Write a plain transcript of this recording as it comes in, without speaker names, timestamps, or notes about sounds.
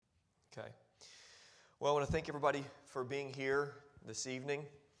Okay. Well, I want to thank everybody for being here this evening.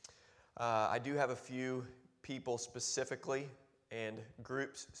 I do have a few people specifically and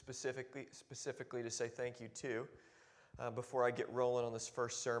groups specifically to say thank you to before I get rolling on this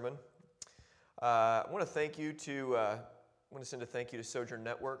first sermon. I want to send a thank you to Sojourn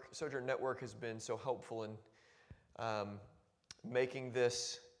Network. Sojourn Network has been so helpful in making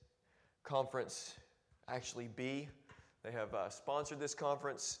this conference actually be. They have sponsored this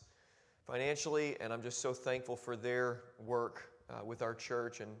conference financially, and I'm just so thankful for their work with our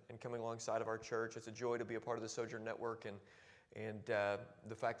church and coming alongside of our church. It's a joy to be a part of the Sojourn Network, and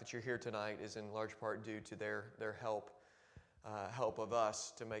the fact that you're here tonight is in large part due to their help of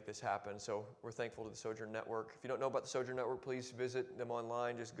us to make this happen. So we're thankful to the Sojourn Network. If you don't know about the Sojourn Network, please visit them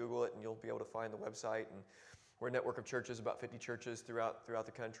online. Just Google it, and you'll be able to find the website. And we're a network of churches, about 50 churches throughout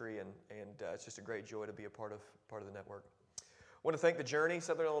the country, and it's just a great joy to be a part of the network. I want to thank the Journey,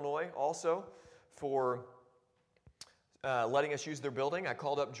 Southern Illinois, also for letting us use their building. I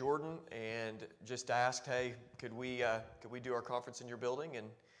called up Jordan and just asked, hey, could we do our conference in your building? And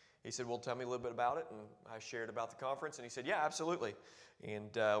he said, well, tell me a little bit about it. And I shared about the conference, and he said, yeah, absolutely.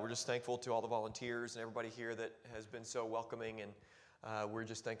 And we're just thankful to all the volunteers and everybody here that has been so welcoming. And we're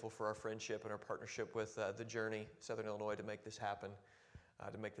just thankful for our friendship and our partnership with the Journey, Southern Illinois, to make this happen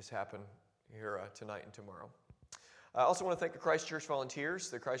here tonight and tomorrow. I also want to thank the Christ Church volunteers.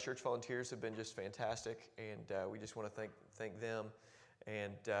 The Christ Church volunteers have been just fantastic, and we just want to thank them.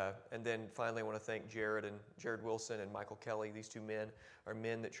 And then finally, I want to thank Jared Wilson and Michael Kelly. These two men are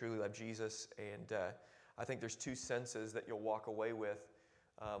men that truly love Jesus, and I think there's two senses that you'll walk away with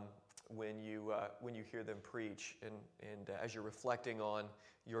when you hear them preach, and as you're reflecting on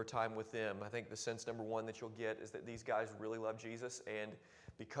your time with them. I think the sense number one that you'll get is that these guys really love Jesus, and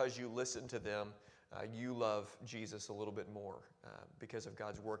because you listen to them, you love Jesus a little bit more because of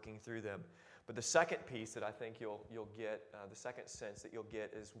God's working through them. But the second piece that I think you'll get, the second sense that you'll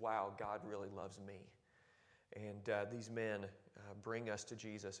get is, wow, God really loves me. And these men bring us to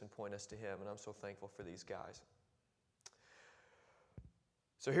Jesus and point us to Him, and I'm so thankful for these guys.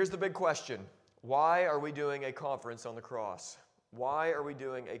 So here's the big question. Why are we doing a conference on the cross? Why are we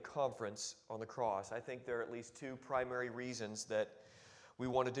doing a conference on the cross? I think there are at least two primary reasons that we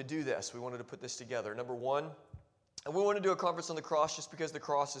wanted to do this. We wanted to put this together. Number one, and we want to do a conference on the cross just because the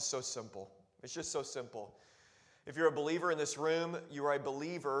cross is so simple. It's just so simple. If you're a believer in this room, you are a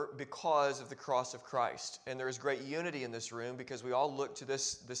believer because of the cross of Christ. And there is great unity in this room because we all look to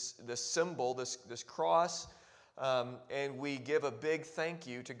this symbol, this cross, and we give a big thank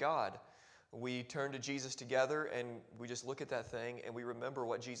you to God. We turn to Jesus together, and we just look at that thing, and we remember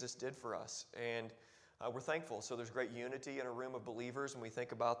what Jesus did for us. And we're thankful. So there's great unity in a room of believers when we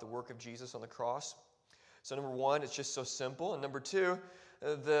think about the work of Jesus on the cross. So number one, it's just so simple. And number two,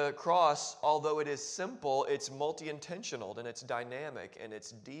 the cross, although it is simple, it's multi-intentional, and it's dynamic, and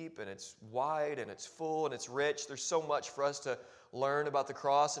it's deep, and it's wide, and it's full, and it's rich. There's so much for us to learn about the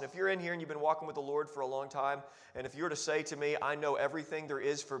cross. And if you're in here and you've been walking with the Lord for a long time, and if you were to say to me, I know everything there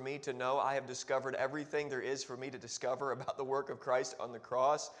is for me to know, I have discovered everything there is for me to discover about the work of Christ on the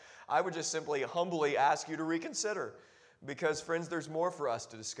cross, I would just simply humbly ask you to reconsider. Because, friends, there's more for us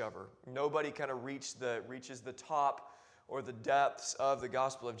to discover. Nobody kind of reaches the top or the depths of the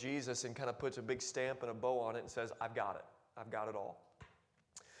gospel of Jesus and kind of puts a big stamp and a bow on it and says, I've got it. I've got it all.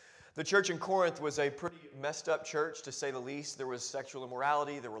 The church in Corinth was a pretty messed up church, to say the least. There was sexual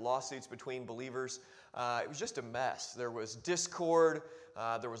immorality. There were lawsuits between believers. It was just a mess. There was discord.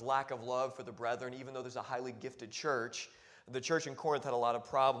 There was lack of love for the brethren. Even though there's a highly gifted church, the church in Corinth had a lot of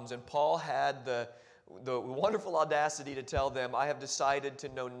problems. And Paul had the wonderful audacity to tell them, I have decided to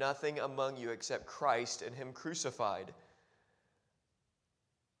know nothing among you except Christ and Him crucified.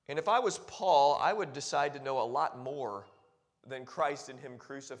 And if I was Paul, I would decide to know a lot more than Christ and Him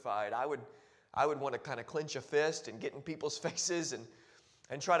crucified. I would want to kind of clench a fist and get in people's faces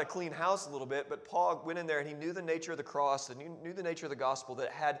and try to clean house a little bit. But Paul went in there and he knew the nature of the cross and he knew the nature of the gospel,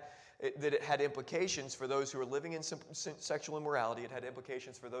 that it had implications for those who were living in sexual immorality. It had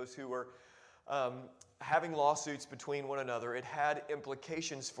implications for those who were having lawsuits between one another. It had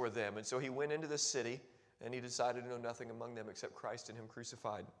implications for them. And so he went into the city and he decided to know nothing among them except Christ and Him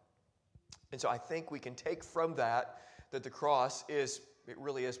crucified. And so I think we can take from that the cross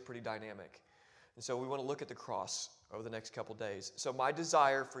really is pretty dynamic. And so we want to look at the cross over the next couple days. So my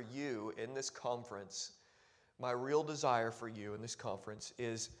desire for you in this conference, my real desire for you in this conference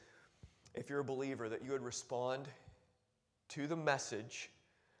is, if you're a believer, that you would respond to the message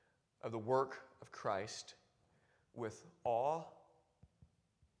of the work of Christ with awe,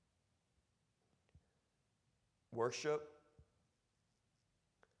 worship,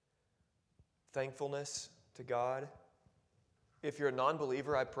 thankfulness to God. If you're a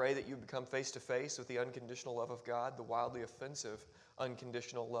non-believer, I pray that you become face-to-face with the unconditional love of God, the wildly offensive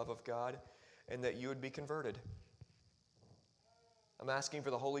unconditional love of God, and that you would be converted. I'm asking for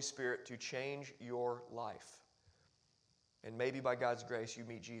the Holy Spirit to change your life. And maybe by God's grace, you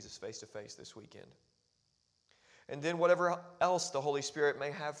meet Jesus face-to-face this weekend. And then whatever else the Holy Spirit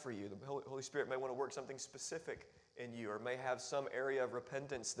may have for you, the Holy Spirit may want to work something specific in you, or may have some area of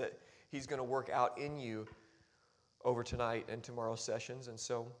repentance that He's going to work out in you over tonight and tomorrow's sessions. And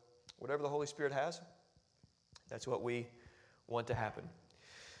so whatever the Holy Spirit has, that's what we want to happen.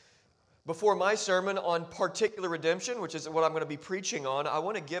 Before my sermon on particular redemption, which is what I'm going to be preaching on, I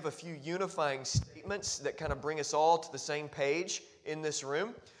want to give a few unifying statements that kind of bring us all to the same page in this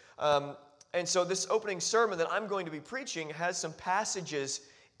room. And so this opening sermon that I'm going to be preaching has some passages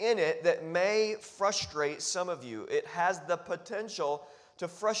in it that may frustrate some of you. It has the potential to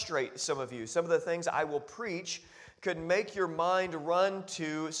frustrate some of you. Some of the things I will preach could make your mind run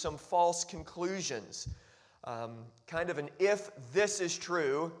to some false conclusions. Kind of an if this is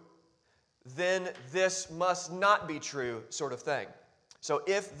true, then this must not be true sort of thing. So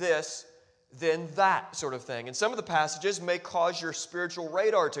if this, then that sort of thing. And some of the passages may cause your spiritual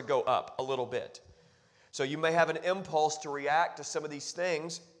radar to go up a little bit. So you may have an impulse to react to some of these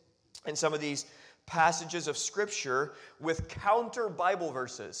things and some of these passages of Scripture with counter Bible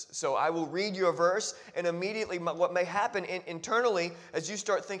verses. So I will read you a verse, and immediately what may happen internally as you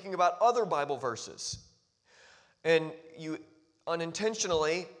start thinking about other Bible verses. And you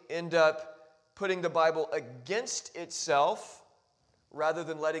unintentionally end up putting the Bible against itself rather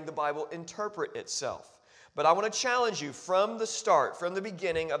than letting the Bible interpret itself. But I want to challenge you from the start, from the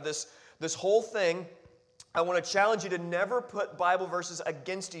beginning of this whole thing, I want to challenge you to never put Bible verses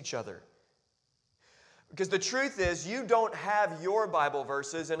against each other. Because the truth is, you don't have your Bible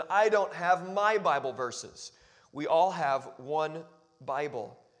verses, and I don't have my Bible verses. We all have one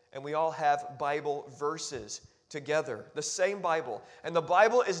Bible, and we all have Bible verses together, the same Bible. And the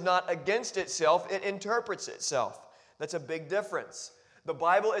Bible is not against itself, it interprets itself. That's a big difference. The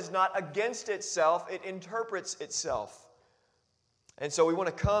Bible is not against itself, it interprets itself. And so we want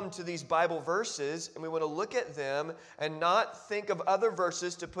to come to these Bible verses, and we want to look at them and not think of other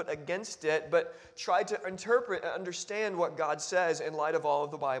verses to put against it, but try to interpret and understand what God says in light of all of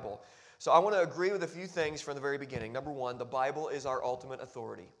the Bible. So I want to agree with a few things from the very beginning. Number one, the Bible is our ultimate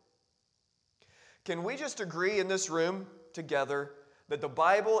authority. Can we just agree in this room together that the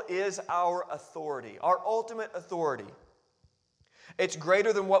Bible is our authority, our ultimate authority? It's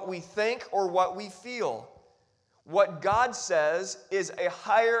greater than what we think or what we feel. What God says is a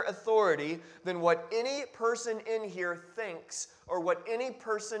higher authority than what any person in here thinks or what any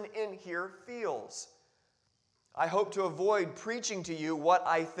person in here feels. I hope to avoid preaching to you what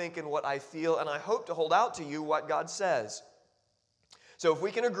I think and what I feel, and I hope to hold out to you what God says. So if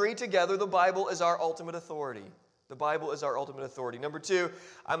we can agree together, the Bible is our ultimate authority. The Bible is our ultimate authority. Number two,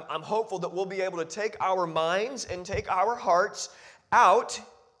 I'm hopeful that we'll be able to take our minds and take our hearts out,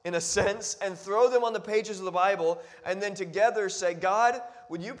 in a sense, and throw them on the pages of the Bible, and then together say, God,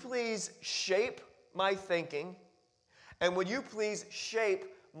 would you please shape my thinking, and would you please shape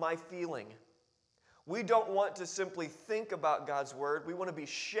my feeling? We don't want to simply think about God's Word. We want to be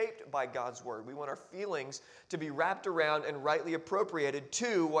shaped by God's Word. We want our feelings to be wrapped around and rightly appropriated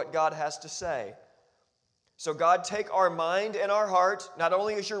to what God has to say. So God, take our mind and our heart. Not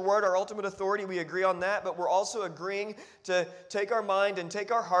only is your Word our ultimate authority, we agree on that, but we're also agreeing to take our mind and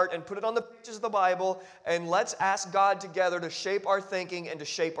take our heart and put it on the pages of the Bible, and let's ask God together to shape our thinking and to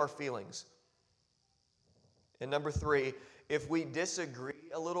shape our feelings. And number three, if we disagree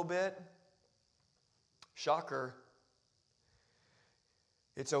a little bit, shocker,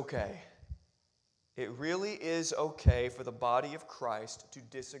 it's okay. It really is okay for the body of Christ to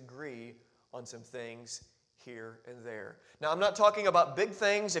disagree on some things here and there. Now, I'm not talking about big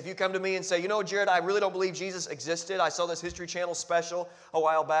things. If you come to me and say, you know, Jared, I really don't believe Jesus existed. I saw this History Channel special a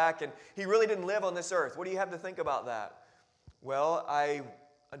while back, and he really didn't live on this earth. What do you have to think about that? Well, I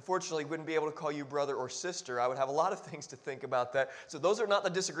unfortunately wouldn't be able to call you brother or sister. I would have a lot of things to think about that. So those are not the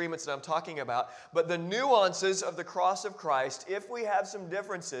disagreements that I'm talking about. But the nuances of the cross of Christ, if we have some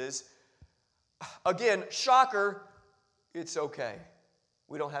differences, again, shocker, it's okay.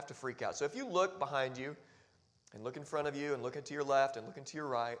 We don't have to freak out. So if you look behind you and look in front of you and look to your left and look to your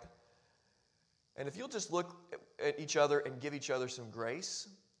right, and if you'll just look at each other and give each other some grace,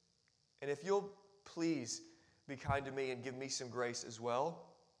 and if you'll please be kind to me and give me some grace as well.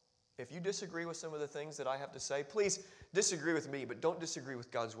 If you disagree with some of the things that I have to say, please disagree with me, but don't disagree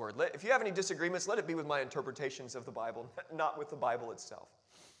with God's Word. If you have any disagreements, let it be with my interpretations of the Bible, not with the Bible itself.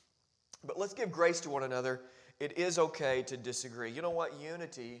 But let's give grace to one another. It is okay to disagree. You know what?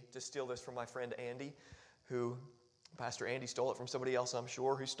 Unity, to steal this from my friend Andy, Pastor Andy stole it from somebody else, I'm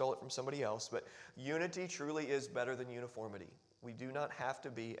sure, who stole it from somebody else. But unity truly is better than uniformity. We do not have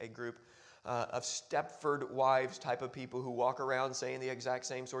to be a group of Stepford wives type of people who walk around saying the exact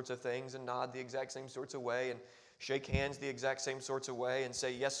same sorts of things and nod the exact same sorts of way and shake hands the exact same sorts of way and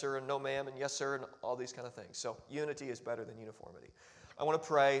say yes sir and no ma'am and yes sir and all these kind of things. So unity is better than uniformity. I want to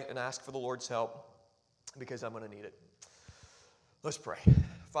pray and ask for the Lord's help because I'm going to need it. Let's pray.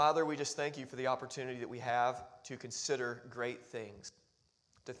 Father, we just thank you for the opportunity that we have to consider great things,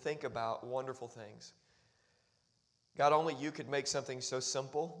 to think about wonderful things. God, only you could make something so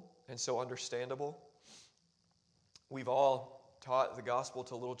simple and so understandable. We've all taught the gospel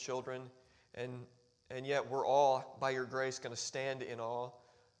to little children, and yet we're all, by your grace, going to stand in awe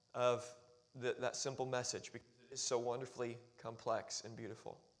of that simple message because it is so wonderfully complex and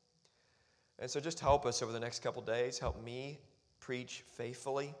beautiful. And so just help us over the next couple days. Help me preach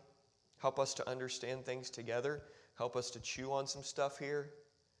faithfully. Help us to understand things together. Help us to chew on some stuff here.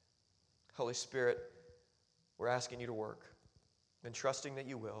 Holy Spirit, we're asking you to work and trusting that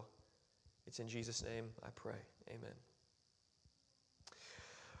you will. It's in Jesus' name I pray. Amen.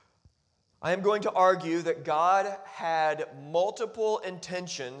 I am going to argue that God had multiple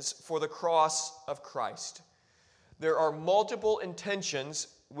intentions for the cross of Christ. There are multiple intentions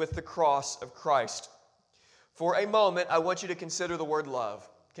with the cross of Christ. For a moment, I want you to consider the word love.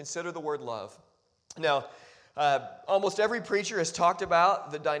 Consider the word love. Now, almost every preacher has talked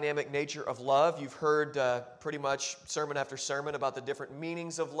about the dynamic nature of love. You've heard pretty much sermon after sermon about the different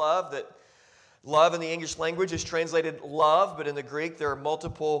meanings of love. That love in the English language is translated love, but in the Greek there are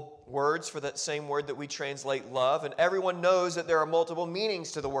multiple words for that same word that we translate love. And everyone knows that there are multiple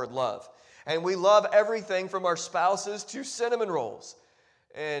meanings to the word love. And we love everything from our spouses to cinnamon rolls.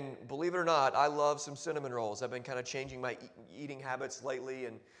 And believe it or not, I love some cinnamon rolls. I've been kind of changing my eating habits lately.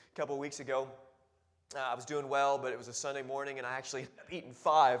 And a couple of weeks ago, I was doing well, but it was a Sunday morning, and I actually ended up eating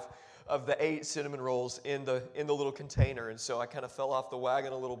 5 of the 8 cinnamon rolls in the little container. And so I kind of fell off the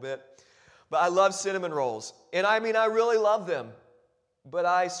wagon a little bit. But I love cinnamon rolls. And I mean, I really love them. But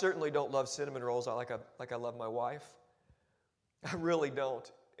I certainly don't love cinnamon rolls like I love my wife. I really don't.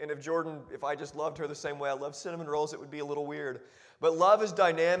 And if I just loved her the same way I love cinnamon rolls, it would be a little weird. But love is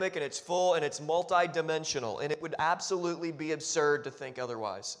dynamic, and it's full, and it's multidimensional, and it would absolutely be absurd to think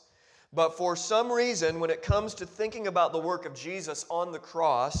otherwise. But for some reason, when it comes to thinking about the work of Jesus on the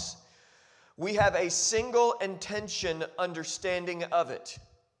cross, we have a single intention understanding of it.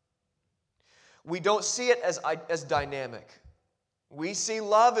 We don't see it as dynamic. We see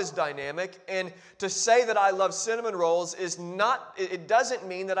love as dynamic, and to say that I love cinnamon rolls it doesn't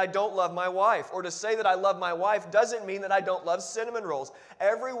mean that I don't love my wife, or to say that I love my wife doesn't mean that I don't love cinnamon rolls.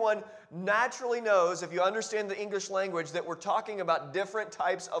 Everyone naturally knows, if you understand the English language, that we're talking about different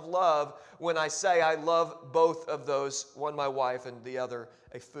types of love when I say I love both of those, one my wife and the other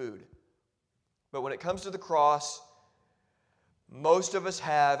a food. But when it comes to the cross, most of us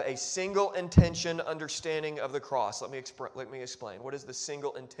have a single intention understanding of the cross. Let me explain. What is the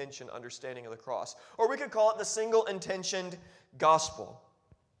single intention understanding of the cross? Or we could call it the single intentioned gospel.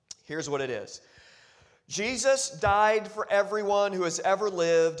 Here's what it is. Jesus died for everyone who has ever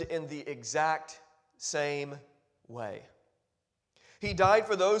lived in the exact same way. He died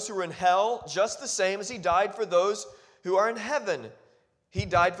for those who are in hell just the same as he died for those who are in heaven. He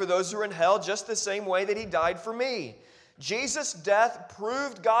died for those who are in hell just the same way that he died for me. Jesus' death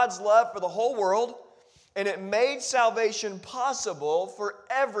proved God's love for the whole world, and it made salvation possible for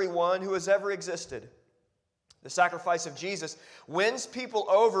everyone who has ever existed. The sacrifice of Jesus wins people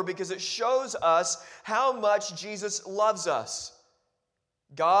over because it shows us how much Jesus loves us.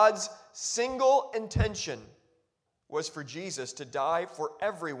 God's single intention was for Jesus to die for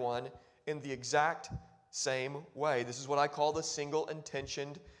everyone in the exact same way. This is what I call the single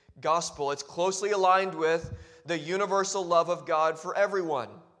intentioned gospel. It's closely aligned with the universal love of God for everyone.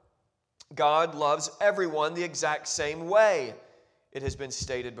 God loves everyone the exact same way. It has been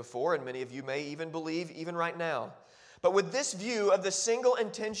stated before, and many of you may even believe even right now. But with this view of the single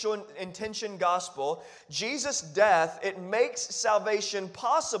intention gospel, Jesus' death, it makes salvation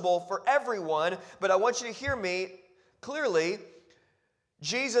possible for everyone. But I want you to hear me clearly.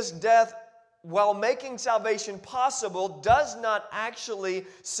 Jesus' death, while making salvation possible, does not actually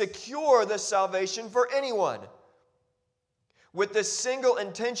secure the salvation for anyone. With this single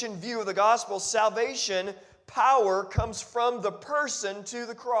intention view of the gospel, salvation power comes from the person to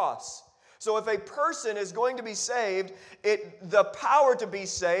the cross. So if a person is going to be saved, the power to be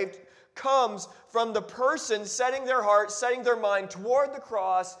saved comes from the person setting their heart, setting their mind toward the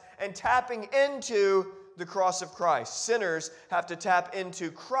cross, and tapping into the cross of Christ. Sinners have to tap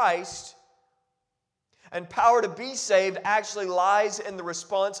into Christ, and power to be saved actually lies in the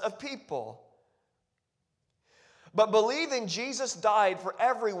response of people. But believing Jesus died for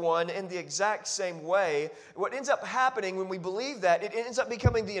everyone in the exact same way, what ends up happening when we believe that, it ends up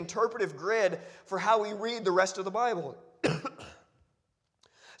becoming the interpretive grid for how we read the rest of the Bible.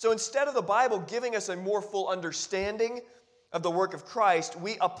 So instead of the Bible giving us a more full understanding of the work of Christ,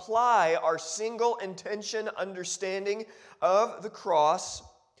 we apply our single intention understanding of the cross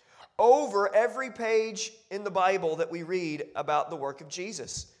over every page in the Bible that we read about the work of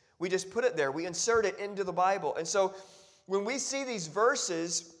Jesus. We just put it there. We insert it into the Bible. And so when we see these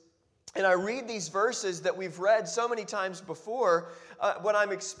verses, and I read these verses that we've read so many times before, what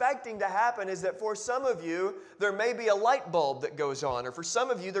I'm expecting to happen is that for some of you, there may be a light bulb that goes on. Or for some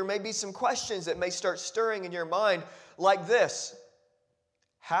of you, there may be some questions that may start stirring in your mind like this.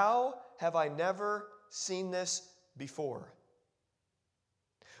 How have I never seen this before?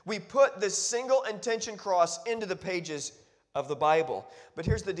 We put this single intention cross into the pages of the Bible. But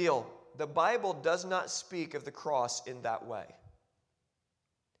here's the deal. The Bible does not speak of the cross in that way.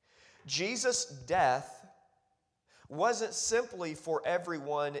 Jesus' death wasn't simply for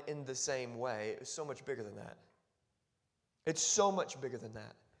everyone in the same way. It was so much bigger than that. It's so much bigger than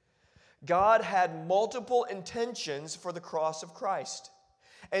that. God had multiple intentions for the cross of Christ.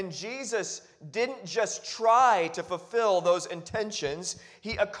 And Jesus didn't just try to fulfill those intentions.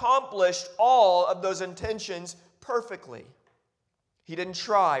 He accomplished all of those intentions perfectly. He didn't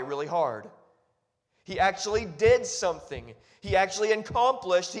try really hard. He actually did something. He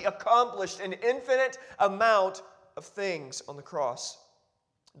accomplished an infinite amount of things on the cross.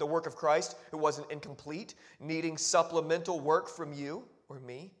 The work of Christ, it wasn't incomplete, needing supplemental work from you or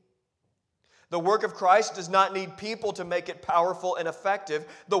me. The work of Christ does not need people to make it powerful and effective.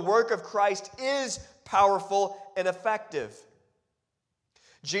 The work of Christ is powerful and effective.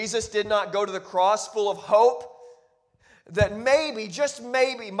 Jesus did not go to the cross full of hope that maybe, just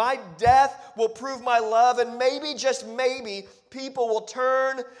maybe, my death will prove my love, and maybe, just maybe, people will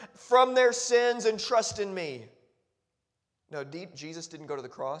turn from their sins and trust in me. No, Jesus didn't go to the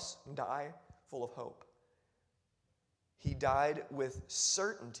cross and die full of hope. He died with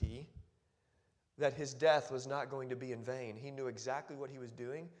certainty that his death was not going to be in vain. He knew exactly what he was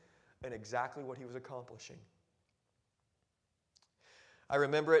doing and exactly what he was accomplishing. I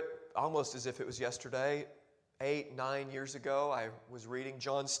remember it almost as if it was yesterday. 8, 9 years ago, I was reading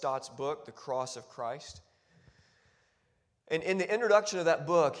John Stott's book, The Cross of Christ. And in the introduction of that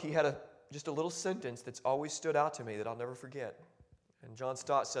book, he had just a little sentence that's always stood out to me that I'll never forget. And John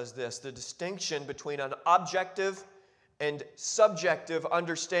Stott says this: the distinction between an objective and subjective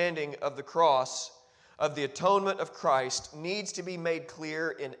understanding of the cross, of the atonement of Christ, needs to be made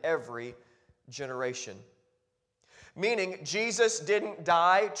clear in every generation. Meaning, Jesus didn't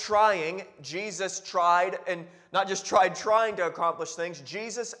die trying. Jesus tried, and not just tried trying to accomplish things.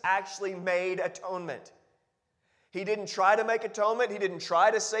 Jesus actually made atonement. He didn't try to make atonement. He didn't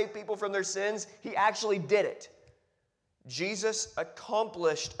try to save people from their sins. He actually did it. Jesus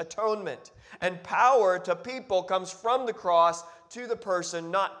accomplished atonement. And power to people comes from the cross to the person,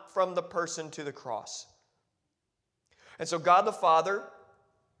 not from the person to the cross. And so God the Father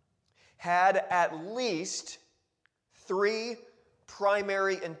had at least 3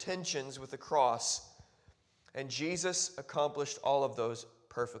 primary intentions with the cross, and Jesus accomplished all of those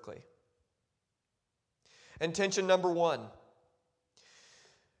perfectly. Intention number 1.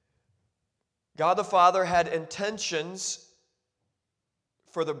 God the Father had intentions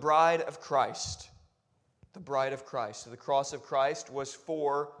for the bride of Christ. The bride of Christ. So the cross of Christ was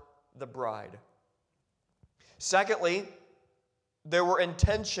for the bride. Secondly, there were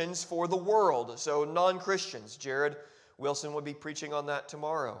intentions for the world, so non-Christians. Jared Wilson will be preaching on that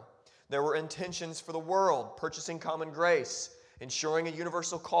tomorrow. There were intentions for the world, purchasing common grace, ensuring a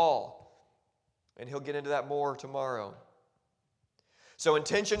universal call. And he'll get into that more tomorrow. So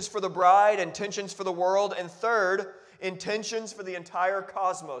intentions for the bride, intentions for the world, and third, intentions for the entire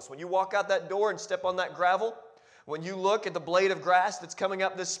cosmos. When you walk out that door and step on that gravel, when you look at the blade of grass that's coming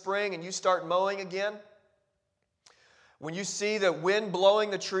up this spring and you start mowing again, when you see the wind blowing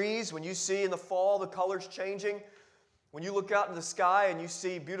the trees, when you see in the fall the colors changing, when you look out in the sky and you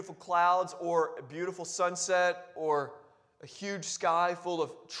see beautiful clouds or a beautiful sunset or a huge sky full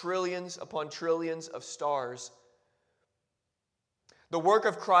of trillions upon trillions of stars, the work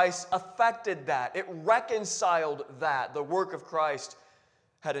of Christ affected that. It reconciled that. The work of Christ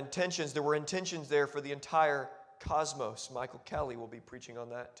had intentions. There were intentions there for the entire cosmos. Michael Kelly will be preaching on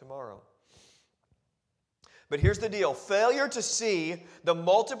that tomorrow. But here's the deal. Failure to see the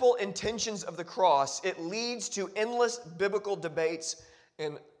multiple intentions of the cross, it leads to endless biblical debates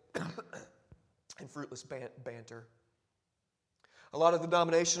and, and fruitless banter. A lot of the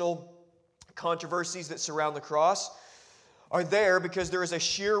denominational controversies that surround the cross are there because there is a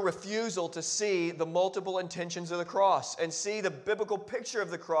sheer refusal to see the multiple intentions of the cross and see the biblical picture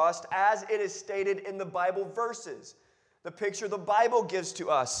of the cross as it is stated in the Bible verses, the picture the Bible gives to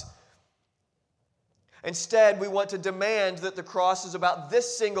us. Instead, we want to demand that the cross is about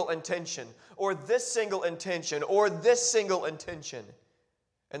this single intention, or this single intention, or this single intention.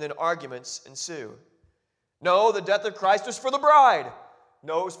 And then arguments ensue. No, the death of Christ was for the bride.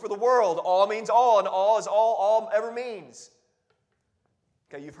 No, it was for the world. All means all, and all is all ever means.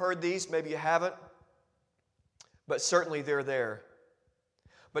 Okay, you've heard these, maybe you haven't, but certainly they're there.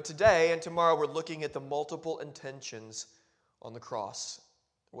 But today and tomorrow we're looking at the multiple intentions on the cross.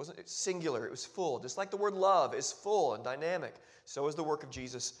 It wasn't singular, it was full. Just like the word love is full and dynamic, so is the work of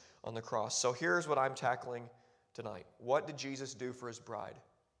Jesus on the cross. So here's what I'm tackling tonight. What did Jesus do for his bride?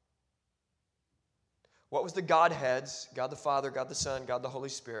 What was the Godheads, God the Father, God the Son, God the Holy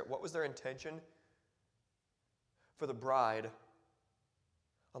Spirit, what was their intention for the bride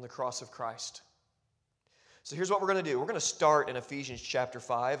on the cross of Christ? So here's what we're going to do. We're going to start in Ephesians chapter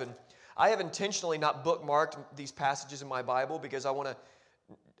 5. And I have intentionally not bookmarked these passages in my Bible because I want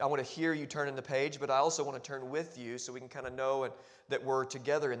to hear you turn in the page, but I also want to turn with you so we can kind of know that we're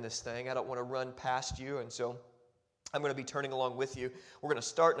together in this thing. I don't want to run past you, and so I'm going to be turning along with you. We're going to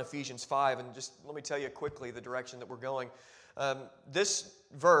start in Ephesians 5, and just let me tell you quickly the direction that we're going. This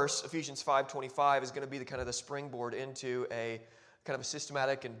verse, Ephesians 5:25, is going to be the kind of the springboard into a kind of a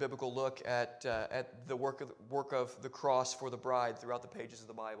systematic and biblical look at the work of the cross for the bride throughout the pages of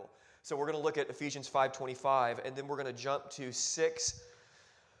the Bible. So we're going to look at Ephesians 5:25, and then we're going to jump to 6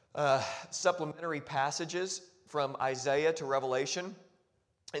 supplementary passages from Isaiah to Revelation.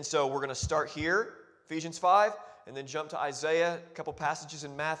 And so we're going to start here, Ephesians 5, and then jump to Isaiah, a couple passages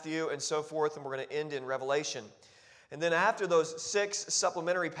in Matthew, and so forth, and we're going to end in Revelation. And then after those 6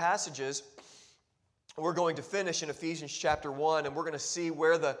 supplementary passages, we're going to finish in Ephesians chapter 1, and we're going to see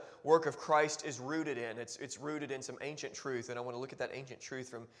where the work of Christ is rooted in. It's rooted in some ancient truth, and I want to look at that ancient truth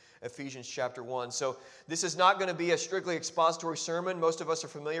from Ephesians chapter 1. So this is not going to be a strictly expository sermon. Most of us are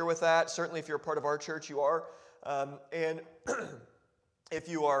familiar with that. Certainly if you're a part of our church, you are. And if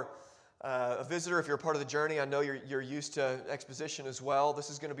you are a visitor, if you're a part of the journey, I know you're used to exposition as well. This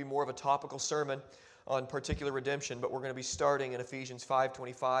is going to be more of a topical sermon on particular redemption, but we're going to be starting in Ephesians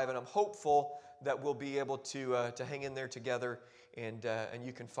 5:25, and I'm hopeful that we'll be able to hang in there together, and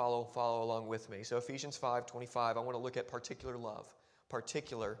you can follow along with me. So Ephesians 5:25, I want to look at particular love.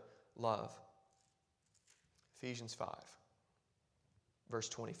 Particular love. Ephesians 5, verse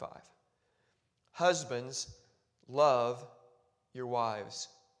 25. Husbands, love your wives.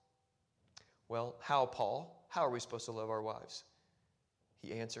 Well, how, Paul? How are we supposed to love our wives?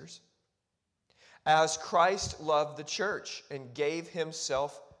 He answers, as Christ loved the church and gave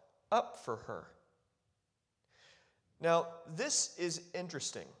himself up for her. Now, this is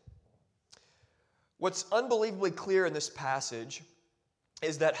interesting. What's unbelievably clear in this passage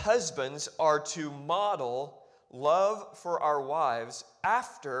is that husbands are to model love for our wives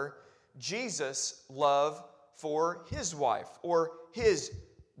after Jesus' love for his wife or his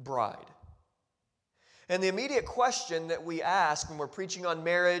bride. And the immediate question that we ask when we're preaching on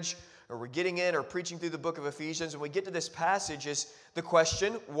marriage, or we're getting in or preaching through the book of Ephesians, when we get to this passage, is the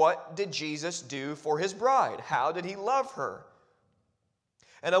question, what did Jesus do for his bride? How did he love her?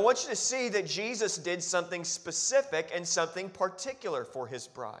 And I want you to see that Jesus did something specific and something particular for his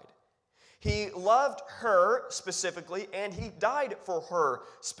bride. He loved her specifically, and he died for her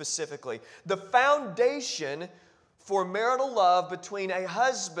specifically. The foundation for marital love between a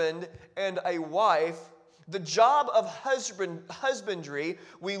husband and a wife, the job of husbandry,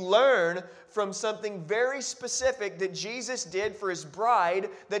 we learn from something very specific that Jesus did for his bride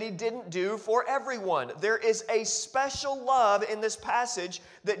that he didn't do for everyone. There is a special love in this passage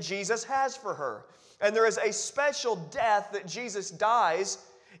that Jesus has for her. And there is a special death that Jesus dies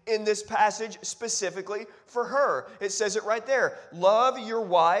in this passage specifically for her. It says it right there. Love your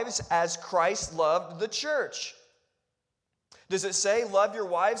wives as Christ loved the church. Does it say love your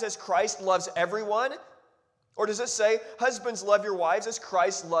wives as Christ loves everyone? Or does it say, husbands, love your wives as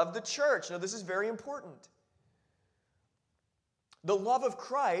Christ loved the church? Now, this is very important. The love of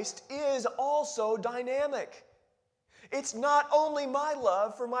Christ is also dynamic. It's not only my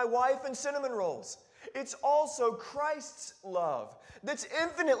love for my wife and cinnamon rolls. It's also Christ's love that's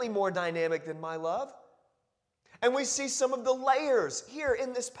infinitely more dynamic than my love. And we see some of the layers here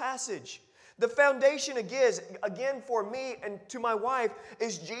in this passage. The foundation again for me and to my wife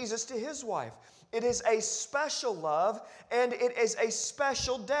is Jesus to his wife. It is a special love and it is a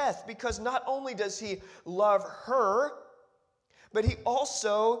special death because not only does he love her, but he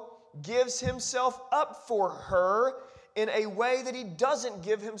also gives himself up for her in a way that he doesn't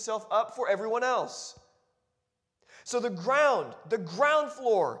give himself up for everyone else. So the ground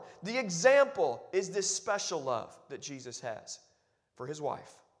floor, the example is this special love that Jesus has for his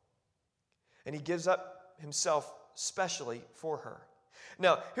wife. And he gives up himself specially for her.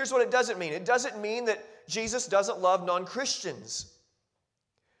 Now, here's what it doesn't mean. It doesn't mean that Jesus doesn't love non-Christians.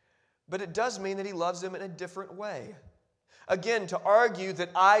 But it does mean that he loves them in a different way. Again, to argue that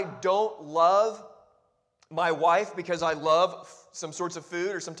I don't love my wife because I love some sorts of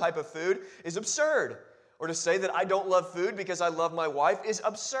food or some type of food is absurd. Or to say that I don't love food because I love my wife is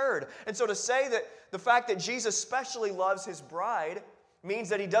absurd. And so to say that the fact that Jesus specially loves his bride means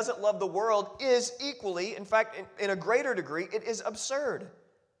that he doesn't love the world is equally, in fact, in a greater degree, it is absurd.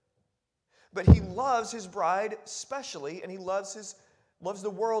 But he loves his bride specially, and he loves the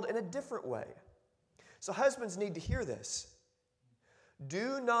world in a different way. So husbands need to hear this.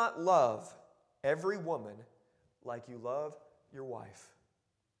 Do not love every woman like you love your wife.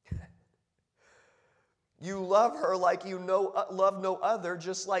 You love her like you love no other,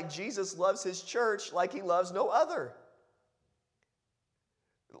 just like Jesus loves his church like he loves no other.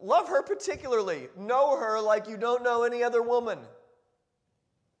 Love her particularly. Know her like you don't know any other woman.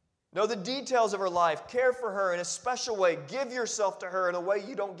 Know the details of her life. Care for her in a special way. Give yourself to her in a way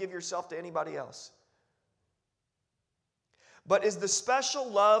you don't give yourself to anybody else. But is the special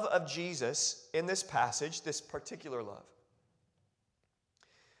love of Jesus in this passage, this particular love,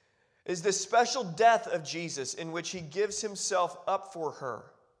 is the special death of Jesus in which he gives himself up for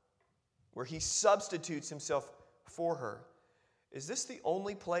her, where he substitutes himself for her, is this the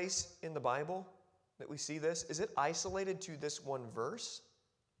only place in the Bible that we see this? Is it isolated to this one verse?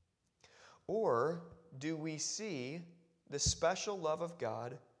 Or do we see the special love of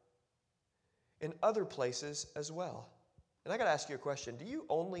God in other places as well? And I got to ask you a question. Do you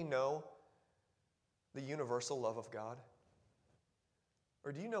only know the universal love of God?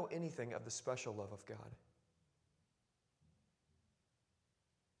 Or do you know anything of the special love of God?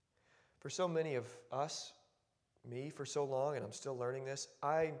 For so many of us, me for so long, and I'm still learning this,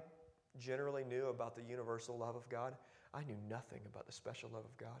 I generally knew about the universal love of God. I knew nothing about the special love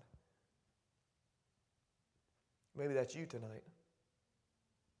of God. Maybe that's you tonight.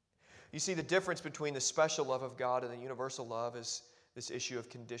 You see, the difference between the special love of God and the universal love is this issue of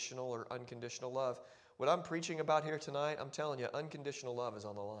conditional or unconditional love. What I'm preaching about here tonight, I'm telling you, unconditional love is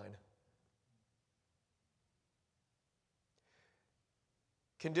on the line.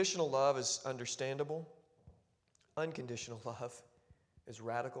 Conditional love is understandable. Unconditional love is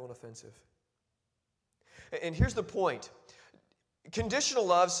radical and offensive. And here's the point. Conditional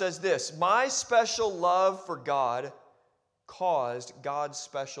love says this: my special love for God caused God's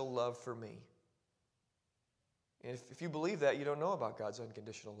special love for me. And if you believe that, you don't know about God's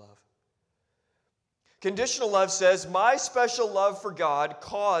unconditional love. Conditional love says, my special love for God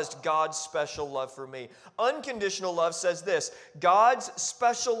caused God's special love for me. Unconditional love says this: God's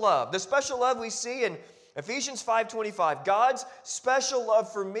special love. The special love we see in Ephesians 5:25, God's special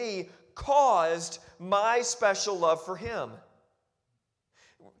love for me caused my special love for him.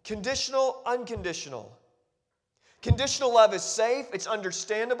 Conditional, unconditional. Conditional love is safe, it's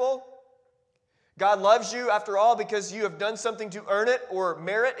understandable. God loves you, after all, because you have done something to earn it or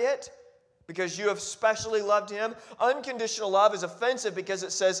merit it, because you have specially loved him. Unconditional love is offensive because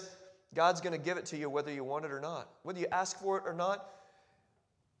it says God's going to give it to you whether you want it or not. Whether you ask for it or not,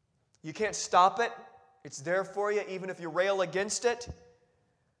 you can't stop it. It's there for you even if you rail against it.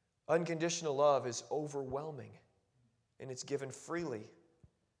 Unconditional love is overwhelming, and it's given freely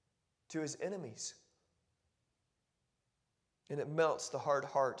to his enemies. And it melts the hard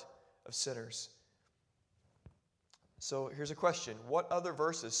heart of sinners. So here's a question. What other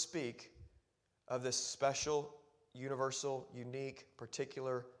verses speak of this special, universal, unique,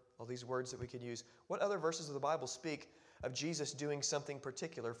 particular, all these words that we can use? What other verses of the Bible speak of Jesus doing something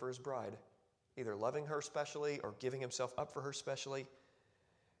particular for his bride? Either loving her specially or giving himself up for her specially.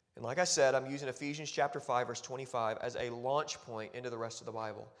 And like I said, I'm using Ephesians chapter 5, verse 25 as a launch point into the rest of the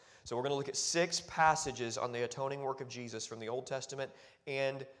Bible. So we're going to look at 6 passages on the atoning work of Jesus from the Old Testament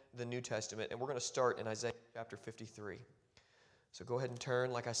and the New Testament. And we're going to start in Isaiah chapter 53. So go ahead and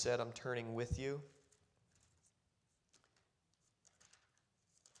turn. Like I said, I'm turning with you.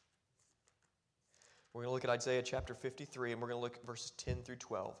 We're going to look at Isaiah chapter 53, and we're going to look at verses 10 through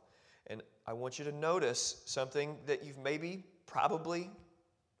 12. And I want you to notice something that you've maybe, probably,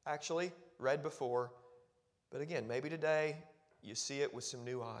 actually read before, but again, maybe today you see it with some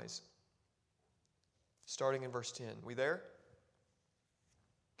new eyes. Starting in verse 10. We there?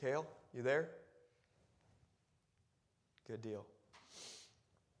 Cale, you there? Good deal.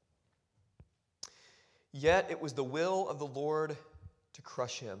 Yet it was the will of the Lord to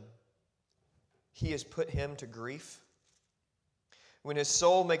crush him. He has put him to grief. When his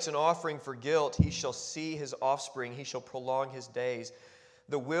soul makes an offering for guilt, he shall see his offspring. He shall prolong his days.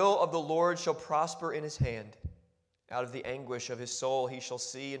 The will of the Lord shall prosper in his hand. Out of the anguish of his soul he shall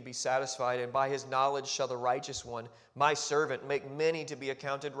see and be satisfied, and by his knowledge shall the righteous one, my servant, make many to be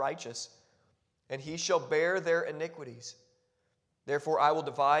accounted righteous, and he shall bear their iniquities. Therefore I will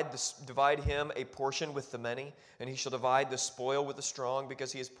divide him a portion with the many, and he shall divide the spoil with the strong,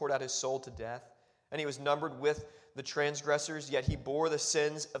 because he has poured out his soul to death. And he was numbered with the transgressors, yet he bore the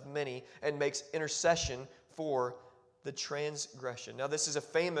sins of many, and makes intercession for the transgression. Now this is a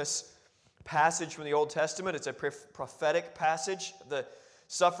famous passage from the Old Testament. It's a prophetic passage. The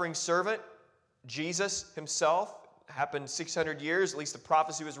suffering servant, Jesus himself, happened 600 years, at least the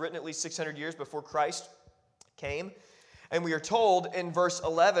prophecy was written at least 600 years before Christ came. And we are told in verse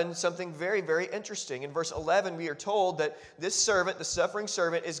 11 something very, very interesting. In verse 11, we are told that this servant, the suffering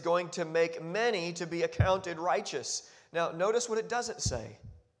servant, is going to make many to be accounted righteous. Now, notice what it doesn't say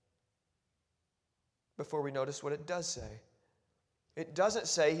before we notice what it does say. It doesn't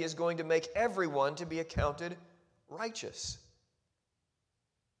say he is going to make everyone to be accounted righteous.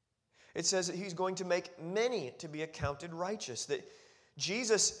 It says that he's going to make many to be accounted righteous. That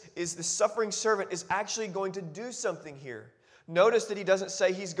Jesus, is the suffering servant, is actually going to do something here. Notice that he doesn't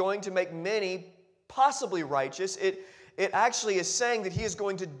say he's going to make many possibly righteous. It actually is saying that he is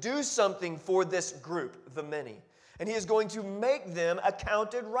going to do something for this group, the many. And he is going to make them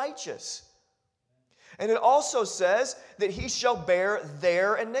accounted righteous. And it also says that he shall bear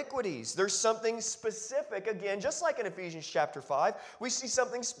their iniquities. There's something specific, again, just like in Ephesians chapter 5, we see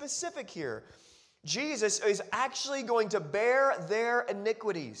something specific here. Jesus is actually going to bear their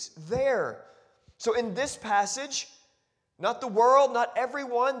iniquities. There. So in this passage, not the world, not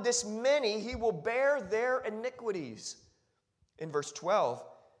everyone, this many, he will bear their iniquities. In verse 12,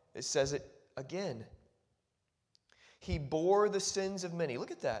 it says it again. He bore the sins of many.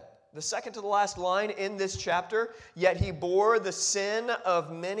 Look at that. The second to the last line in this chapter, yet he bore the sin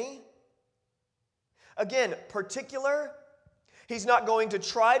of many. Again, particular. He's not going to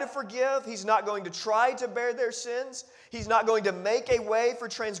try to forgive. He's not going to try to bear their sins. He's not going to make a way for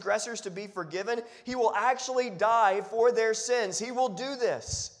transgressors to be forgiven. He will actually die for their sins. He will do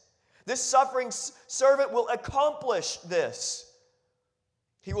this. This suffering servant will accomplish this.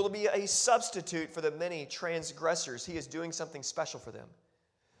 He will be a substitute for the many transgressors. He is doing something special for them.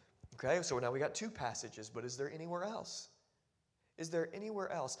 Okay, so now we got two passages, but is there anywhere else? Is there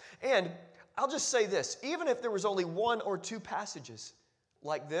anywhere else? And I'll just say this, even if there was only one or two passages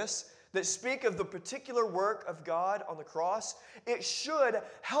like this that speak of the particular work of God on the cross, it should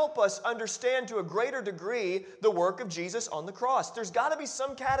help us understand to a greater degree the work of Jesus on the cross. There's got to be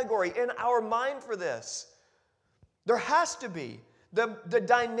some category in our mind for this. There has to be. The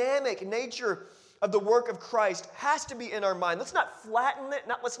dynamic nature of the work of Christ has to be in our mind. Let's not flatten it.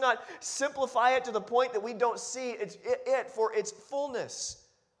 Let's not simplify it to the point that we don't see it for its fullness.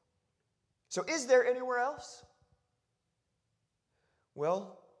 So is there anywhere else?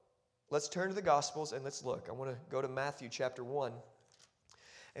 Well, let's turn to the Gospels and let's look. I want to go to Matthew chapter 1.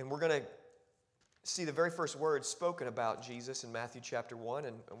 And we're going to see the very first words spoken about Jesus in Matthew chapter 1.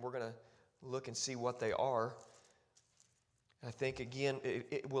 And we're going to look and see what they are. I think, again,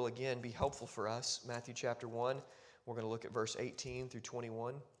 it will again be helpful for us. Matthew chapter 1, we're going to look at verse 18 through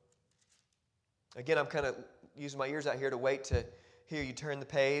 21. Again, I'm kind of using my ears out here to wait to hear you turn the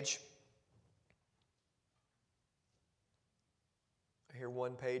page. I hear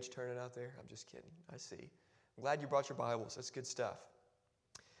one page turning out there. I'm just kidding. I see. I'm glad you brought your Bibles. That's good stuff.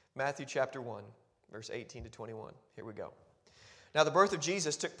 Matthew chapter 1, verse 18 to 21. Here we go. Now, the birth of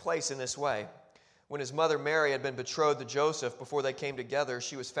Jesus took place in this way. When his mother Mary had been betrothed to Joseph, before they came together,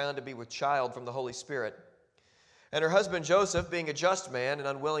 she was found to be with child from the Holy Spirit. And her husband Joseph, being a just man and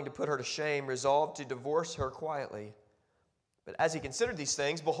unwilling to put her to shame, resolved to divorce her quietly. But as he considered these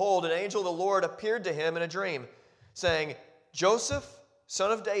things, behold, an angel of the Lord appeared to him in a dream, saying, Joseph,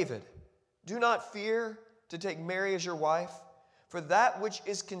 son of David, do not fear to take Mary as your wife, for that which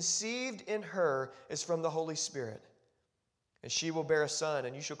is conceived in her is from the Holy Spirit. And she will bear a son,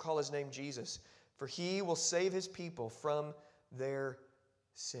 and you shall call his name Jesus, for he will save his people from their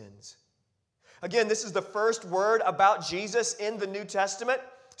sins. Again, this is the first word about Jesus in the New Testament,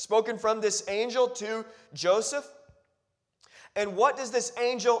 spoken from this angel to Joseph. And what does this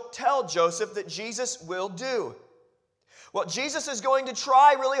angel tell Joseph that Jesus will do? Well, Jesus is going to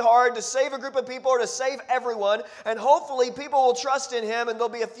try really hard to save a group of people or to save everyone, and hopefully people will trust in him, and there'll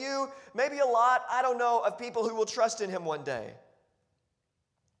be a few, maybe a lot, I don't know, of people who will trust in him one day.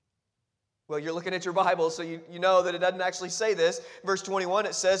 Well, you're looking at your Bible, so you know that it doesn't actually say this. Verse 21,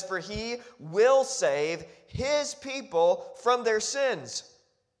 it says, "For he will save his people from their sins."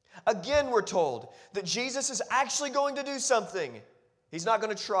 Again, we're told that Jesus is actually going to do something. He's not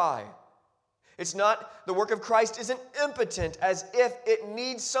going to try. It's not, the work of Christ isn't impotent as if it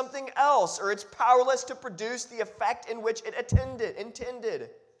needs something else or it's powerless to produce the effect in which it intended.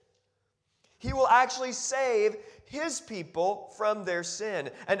 He will actually save his people from their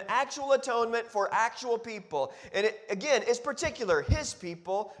sin. An actual atonement for actual people. And it, again, is particular. His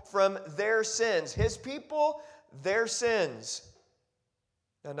people from their sins. His people, their sins.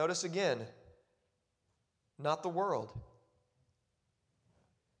 Now notice again, not the world.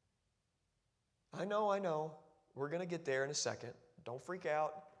 I know. We're going to get there in a second. Don't freak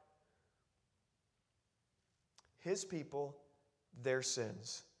out. His people, their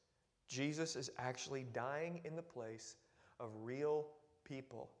sins. Jesus is actually dying in the place of real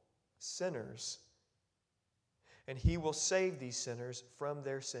people, sinners. And he will save these sinners from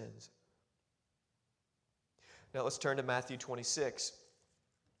their sins. Now let's turn to Matthew 26.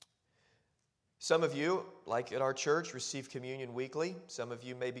 Some of you, like at our church, receive communion weekly. Some of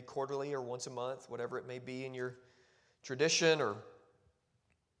you maybe quarterly or once a month, whatever it may be in your tradition or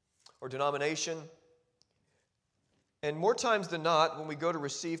denomination. And more times than not, when we go to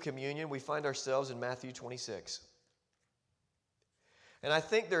receive communion, we find ourselves in Matthew 26. And I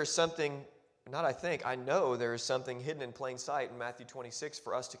think there is something, I know there is something hidden in plain sight in Matthew 26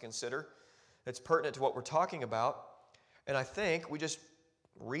 for us to consider that's pertinent to what we're talking about. And I think we just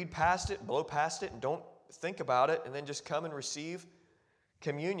read past it, blow past it, and don't think about it, and then just come and receive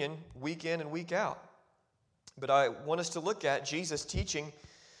communion week in and week out. But I want us to look at Jesus teaching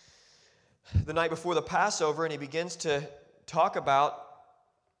the night before the Passover, and he begins to talk about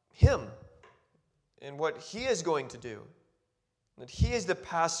him and what he is going to do. That he is the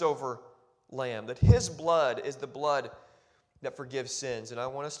Passover lamb, that his blood is the blood that forgives sins. And I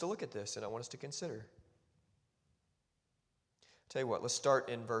want us to look at this, and I want us to consider. Tell you what, let's start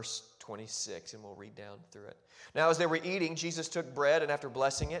in verse 26, and we'll read down through it. Now, as they were eating, Jesus took bread, and after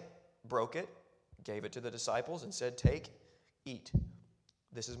blessing it, broke it, gave it to the disciples, and said, "Take, eat.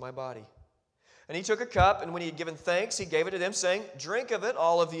 This is my body." And he took a cup, and when he had given thanks, he gave it to them, saying, "Drink of it,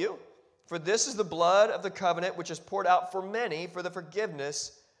 all of you, for this is the blood of the covenant, which is poured out for many for the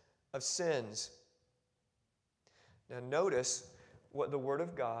forgiveness of sins." Now, notice what the Word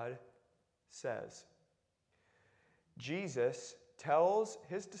of God says. Jesus tells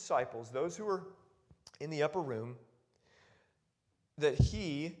his disciples, those who are in the upper room, that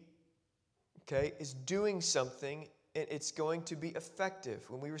he, is doing something, and it's going to be effective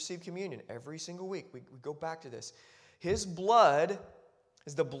when we receive communion every single week. We go back to this. His blood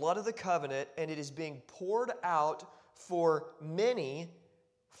is the blood of the covenant, and it is being poured out for many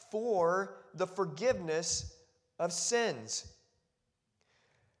for the forgiveness of sins.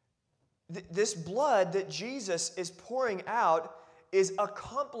 This blood that Jesus is pouring out is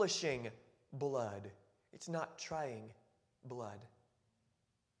accomplishing blood. It's not trying blood.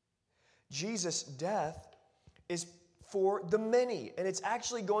 Jesus' death is for the many, and it's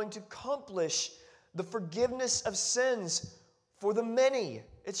actually going to accomplish the forgiveness of sins for the many.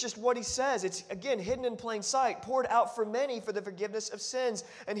 It's just what he says. It's, again, hidden in plain sight, poured out for many for the forgiveness of sins.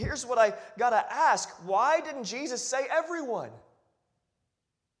 And here's what I got to ask. Why didn't Jesus say everyone?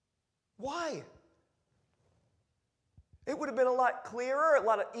 Why? It would have been a lot clearer, a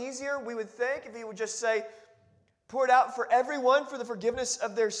lot easier, we would think, if he would just say, poured out for everyone for the forgiveness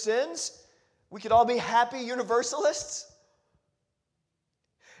of their sins. We could all be happy universalists.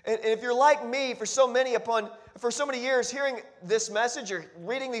 And if you're like me, for so many years, hearing this message or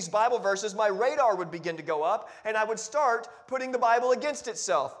reading these Bible verses, my radar would begin to go up, and I would start putting the Bible against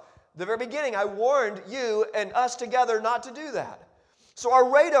itself. The very beginning, I warned you and us together not to do that. So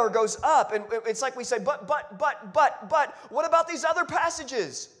our radar goes up, and it's like we say, but, what about these other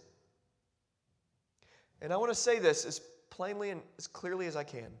passages? And I want to say this as plainly and as clearly as I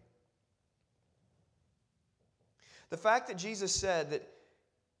can. The fact that Jesus said that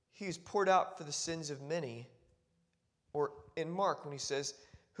he is poured out for the sins of many, or in Mark when he says,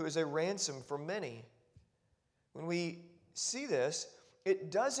 who is a ransom for many. When we see this,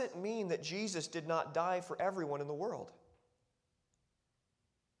 it doesn't mean that Jesus did not die for everyone in the world.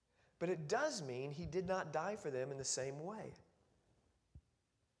 But it does mean he did not die for them in the same way.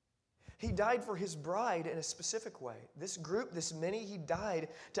 He died for his bride in a specific way. This group, this many, he died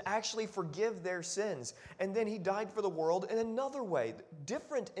to actually forgive their sins. And then he died for the world in another way,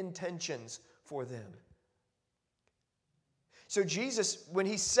 different intentions for them. So Jesus, when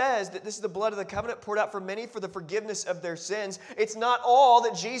he says that this is the blood of the covenant poured out for many for the forgiveness of their sins, it's not all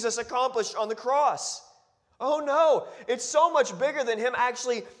that Jesus accomplished on the cross. Oh no, it's so much bigger than him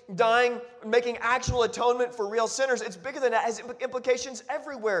actually dying, making actual atonement for real sinners. It's bigger than that. It has implications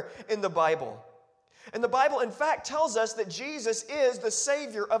everywhere in the Bible. And the Bible, in fact, tells us that Jesus is the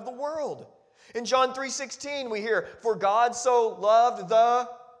Savior of the world. In John 3:16, we hear, "For God so loved the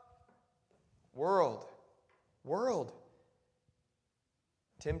world." World.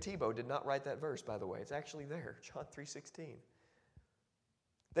 Tim Tebow did not write that verse, by the way. It's actually there, John 3:16.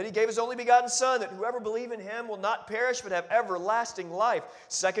 That he gave his only begotten Son, that whoever believes in him will not perish but have everlasting life.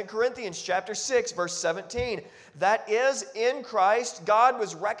 2 Corinthians chapter 6, verse 17. That is, in Christ, God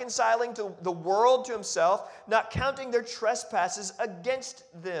was reconciling to the world to himself, not counting their trespasses against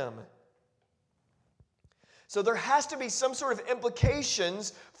them. So there has to be some sort of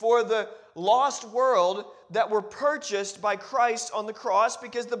implications for the lost world that were purchased by Christ on the cross,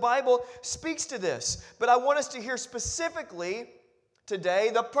 because the Bible speaks to this. But I want us to hear specifically today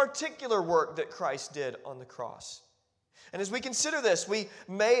the particular work that Christ did on the cross. And as we consider this, we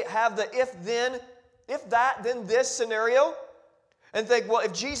may have the if that, then this scenario, and think, well,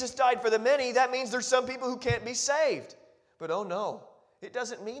 if Jesus died for the many, that means there's some people who can't be saved. But oh no, it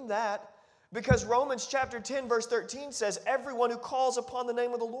doesn't mean that. Because Romans chapter 10, verse 13 says, everyone who calls upon the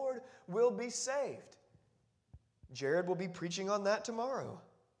name of the Lord will be saved. Jared will be preaching on that tomorrow.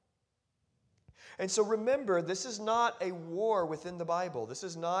 And so remember, this is not a war within the Bible. This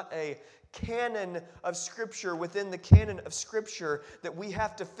is not a canon of Scripture within the canon of Scripture that we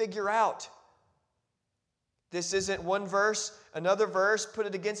have to figure out. This isn't one verse, another verse, put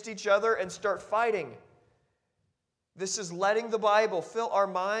it against each other and start fighting. This is letting the Bible fill our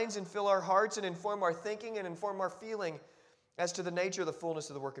minds and fill our hearts and inform our thinking and inform our feeling as to the nature of the fullness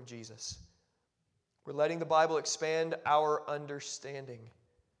of the work of Jesus. We're letting the Bible expand our understanding.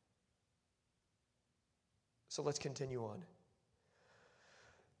 So let's continue on.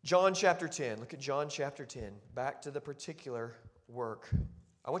 John chapter 10. Look at John chapter 10. Back to the particular work.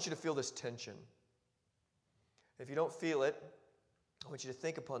 I want you to feel this tension. If you don't feel it, I want you to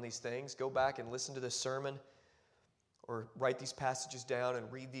think upon these things. Go back and listen to this sermon, or write these passages down and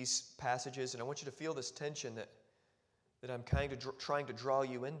read these passages. And I want you to feel this tension that I'm kind of trying to draw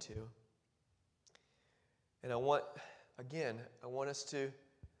you into. And I want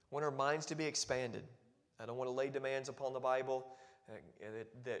our minds to be expanded. I don't want to lay demands upon the Bible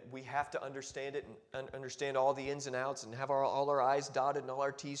that we have to understand it and understand all the ins and outs and have all our I's dotted and all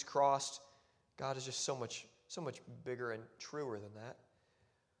our T's crossed. God is just so much bigger and truer than that.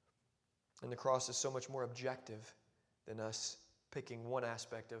 And the cross is so much more objective than us picking one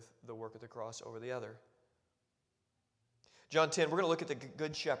aspect of the work of the cross over the other. John 10, we're going to look at the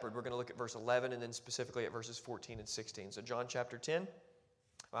Good Shepherd. We're going to look at verse 11 and then specifically at verses 14 and 16. So John chapter 10.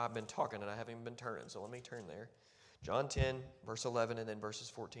 Well, I've been talking and I haven't even been turning, so let me turn there. John 10, verse 11, and then verses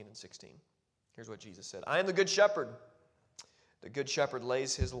 14 and 16. Here's what Jesus said. I am the good shepherd. The good shepherd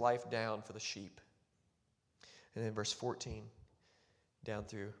lays his life down for the sheep. And then verse 14, down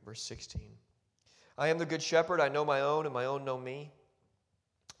through verse 16. I am the good shepherd. I know my own, and my own know me.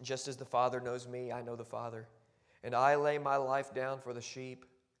 Just as the Father knows me, I know the Father. And I lay my life down for the sheep.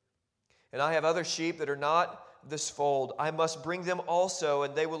 And I have other sheep that are not this fold. I must bring them also,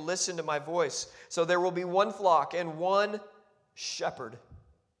 and they will listen to my voice. So there will be one flock and one shepherd.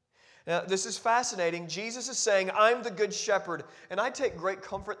 Now, this is fascinating. Jesus is saying, I'm the good shepherd. And I take great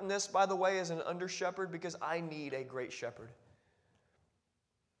comfort in this, by the way, as an under-shepherd, because I need a great shepherd.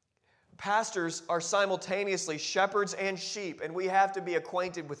 Pastors are simultaneously shepherds and sheep, and we have to be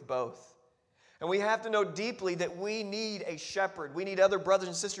acquainted with both. And we have to know deeply that we need a shepherd. We need other brothers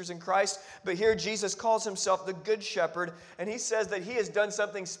and sisters in Christ. But here Jesus calls himself the good shepherd, and he says that he has done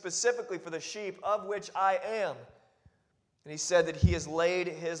something specifically for the sheep, of which I am. And he said that he has laid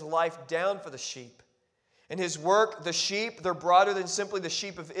his life down for the sheep. In his work, the sheep, they're broader than simply the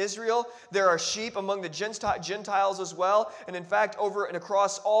sheep of Israel. There are sheep among the Gentiles as well. And in fact, over and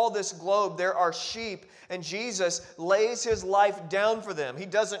across all this globe, there are sheep. And Jesus lays his life down for them. He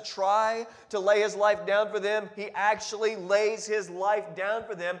doesn't try to lay his life down for them. He actually lays his life down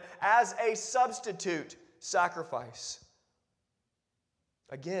for them as a substitute sacrifice.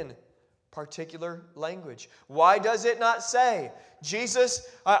 Again, particular language. Why does it not say, Jesus,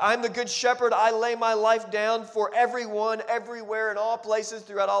 I'm the good shepherd, I lay my life down for everyone, everywhere, in all places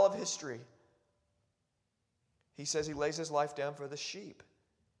throughout all of history? He says he lays his life down for the sheep.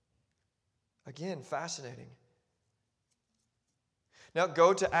 Again, fascinating. Now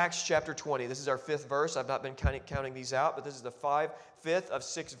go to Acts chapter 20. This is our 5th verse. I've not been counting these out, but this is the 5th of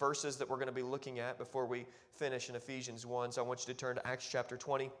 6 verses that we're going to be looking at before we finish in Ephesians 1. So I want you to turn to Acts chapter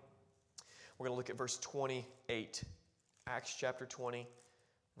 20. We're going to look at verse 28. Acts chapter 20,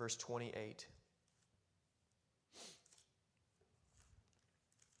 verse 28.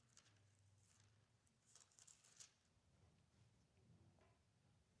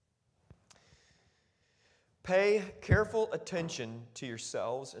 Pay careful attention to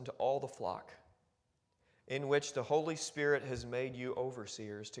yourselves and to all the flock, in which the Holy Spirit has made you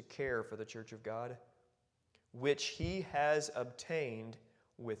overseers to care for the church of God, which He has obtained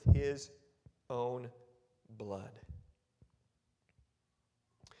with His own blood.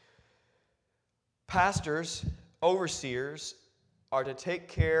 Pastors, overseers, are to take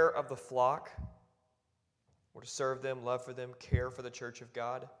care of the flock, or to serve them, love for them, care for the church of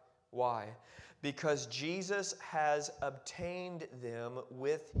God. Why? Because Jesus has obtained them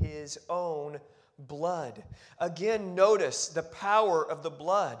with His own blood. Again, notice the power of the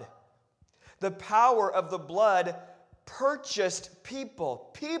blood. The power of the blood purchased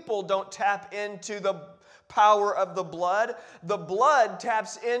people. People don't tap into the power of the blood. The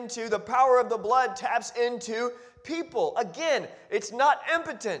power of the blood taps into people. Again, it's not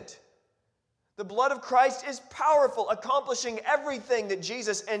impotent. The blood of Christ is powerful, accomplishing everything that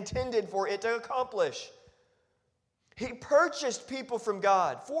Jesus intended for it to accomplish. He purchased people from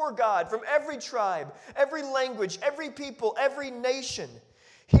God, for God, from every tribe, every language, every people, every nation.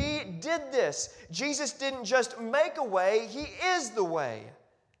 He did this. Jesus didn't just make a way, He is the way.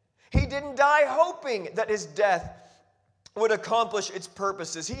 He didn't die hoping that His death would accomplish its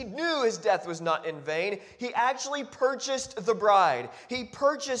purposes. He knew His death was not in vain. He actually purchased the bride. He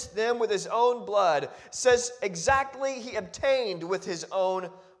purchased them with His own blood. Says exactly He obtained with His own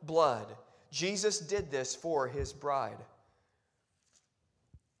blood. Jesus did this for His bride.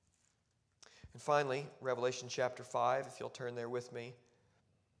 And finally, Revelation chapter 5, if you'll turn there with me.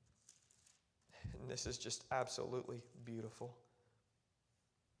 And this is just absolutely beautiful.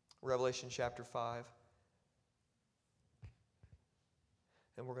 Revelation chapter 5.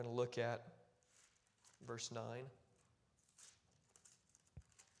 And we're going to look at verse 9.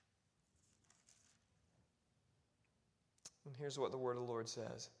 And here's what the word of the Lord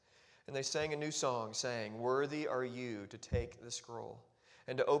says. And they sang a new song, saying, "Worthy are you to take the scroll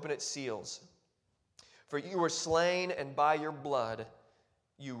and to open its seals. For you were slain, and by your blood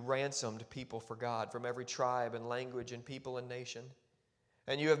you ransomed people for God from every tribe and language and people and nation.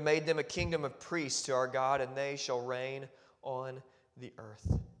 And you have made them a kingdom of priests to our God, and they shall reign on the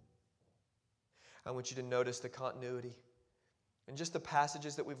earth." I want you to notice the continuity and just the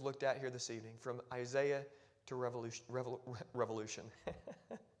passages that we've looked at here this evening, from Isaiah to Revelation.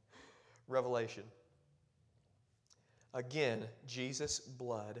 Again, Jesus'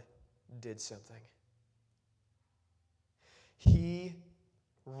 blood did something. He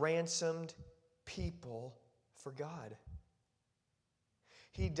ransomed people for God.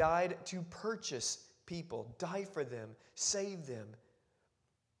 He died to purchase people, die for them, save them.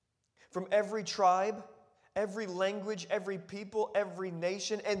 From every tribe, every language, every people, every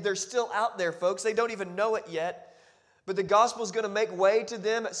nation, and they're still out there, folks. They don't even know it yet. But the gospel is going to make way to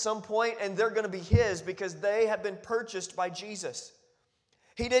them at some point, and they're going to be His because they have been purchased by Jesus.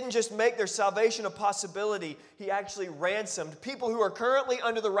 He didn't just make their salvation a possibility. He actually ransomed people who are currently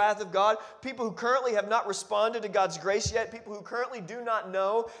under the wrath of God, people who currently have not responded to God's grace yet, people who currently do not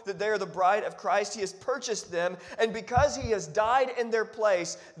know that they are the bride of Christ. He has purchased them, and because He has died in their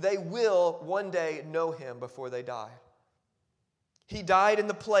place, they will one day know Him before they die. He died in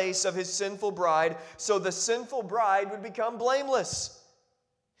the place of His sinful bride, so the sinful bride would become blameless.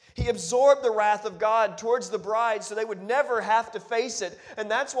 He absorbed the wrath of God towards the bride so they would never have to face it. And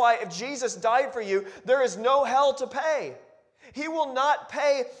that's why if Jesus died for you, there is no hell to pay. He will not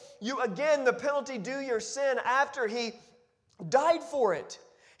pay you again the penalty due your sin after He died for it.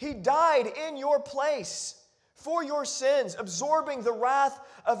 He died in your place for your sins, absorbing the wrath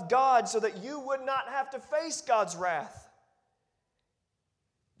of God so that you would not have to face God's wrath.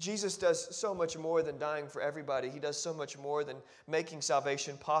 Jesus does so much more than dying for everybody. He does so much more than making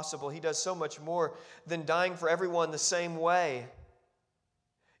salvation possible. He does so much more than dying for everyone the same way.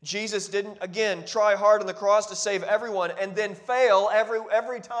 Jesus didn't, again, try hard on the cross to save everyone and then fail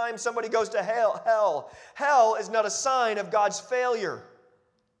every time somebody goes to hell. Hell is not a sign of God's failure.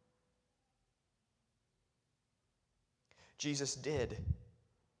 Jesus did.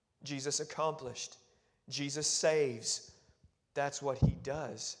 Jesus accomplished. Jesus saves. That's what He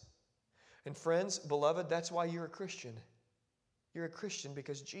does. And friends, beloved, that's why you're a Christian. You're a Christian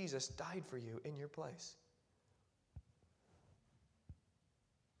because Jesus died for you in your place.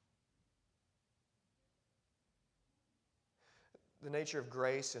 The nature of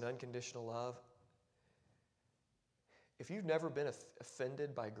grace and unconditional love. If you've never been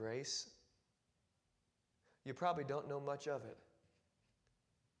offended by grace, you probably don't know much of it.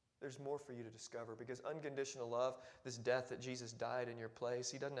 There's more for you to discover because unconditional love, this death that Jesus died in your place,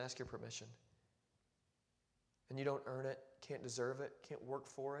 He doesn't ask your permission. And you don't earn it, can't deserve it, can't work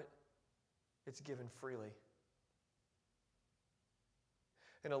for it. It's given freely.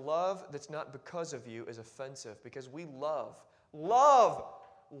 And a love that's not because of you is offensive because we love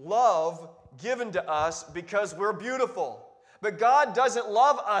given to us because we're beautiful. But God doesn't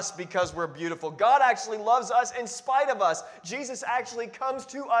love us because we're beautiful. God actually loves us in spite of us. Jesus actually comes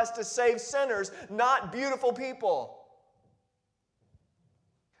to us to save sinners, not beautiful people.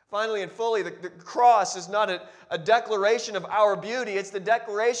 Finally and fully, the cross is not a declaration of our beauty. It's the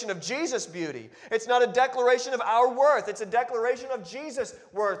declaration of Jesus' beauty. It's not a declaration of our worth. It's a declaration of Jesus'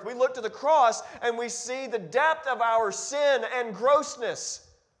 worth. We look to the cross and we see the depth of our sin and grossness.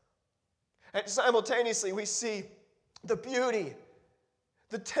 And simultaneously, we see the beauty,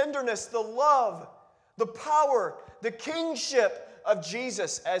 the tenderness, the love, the power, the kingship of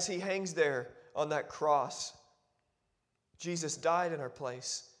Jesus as He hangs there on that cross. Jesus died in our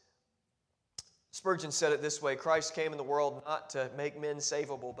place. Spurgeon said it this way, Christ came in the world not to make men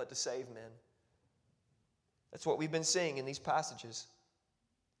savable, but to save men. That's what we've been seeing in these passages.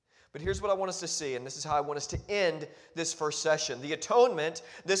 But here's what I want us to see, and this is how I want us to end this first session. The atonement,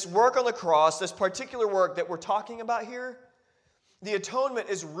 this work on the cross, this particular work that we're talking about here, the atonement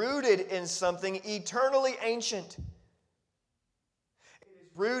is rooted in something eternally ancient. It is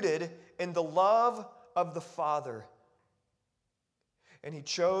rooted in the love of the Father. And He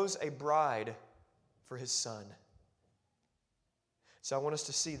chose a bride for His Son. So I want us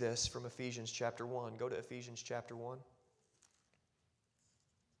to see this from Ephesians chapter 1. Go to Ephesians chapter 1.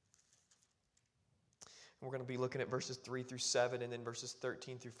 We're going to be looking at verses 3 through 7 and then verses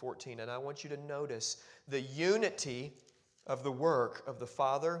 13 through 14. And I want you to notice the unity of the work of the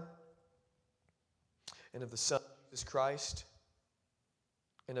Father and of the Son, Jesus Christ,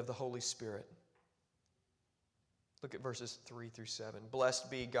 and of the Holy Spirit. Look at verses 3 through 7. Blessed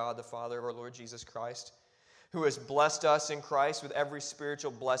be God the Father of our Lord Jesus Christ, who has blessed us in Christ with every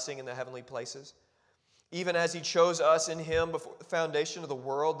spiritual blessing in the heavenly places, even as He chose us in Him before the foundation of the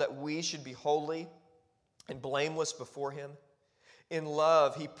world, that we should be holy and blameless before Him. In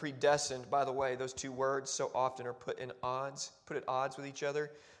love, He predestined. By the way, those two words so often are put at odds with each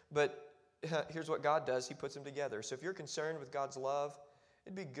other. But here's what God does. He puts them together. So if you're concerned with God's love,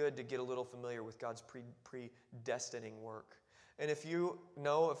 it'd be good to get a little familiar with God's predestining work. And if you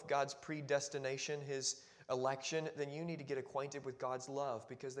know of God's predestination, His election, then you need to get acquainted with God's love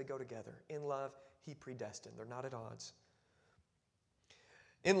because they go together. In love, He predestined. They're not at odds.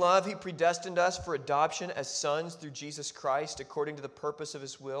 In love, He predestined us for adoption as sons through Jesus Christ, according to the purpose of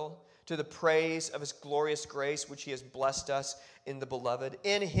His will, to the praise of His glorious grace, which He has blessed us in the Beloved.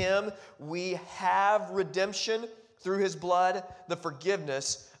 In Him we have redemption through His blood, the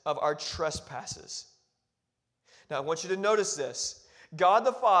forgiveness of our trespasses. Now, I want you to notice this. God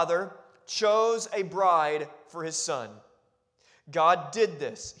the Father chose a bride for His Son. God did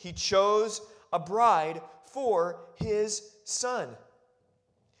this. He chose a bride for His Son.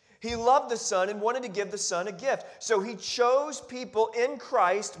 He loved the Son and wanted to give the Son a gift. So He chose people in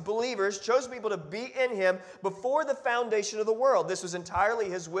Christ, believers, chose people to be in Him before the foundation of the world. This was entirely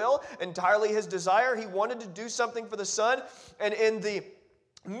His will, entirely His desire. He wanted to do something for the Son. And in the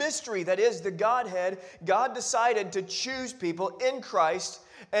mystery that is the Godhead, God decided to choose people in Christ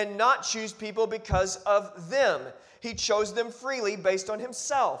and not choose people because of them. He chose them freely based on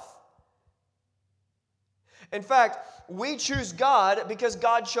Himself. In fact, we choose God because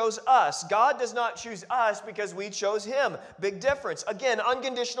God chose us. God does not choose us because we chose Him. Big difference. Again,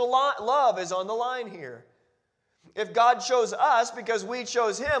 unconditional love is on the line here. If God chose us because we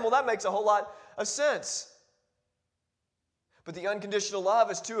chose Him, well, that makes a whole lot of sense. But the unconditional love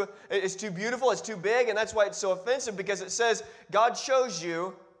is too beautiful, it's too big, and that's why it's so offensive, because it says God chose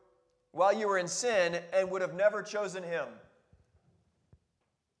you while you were in sin and would have never chosen Him.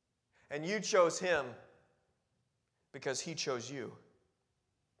 And you chose Him because He chose you.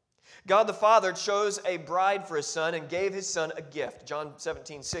 God the Father chose a bride for His Son and gave His Son a gift. John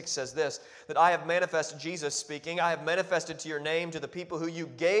 17:6 says this, that I have manifested, Jesus speaking, I have manifested to your name to the people who you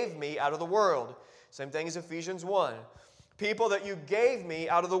gave me out of the world. Same thing as Ephesians 1. people that you gave me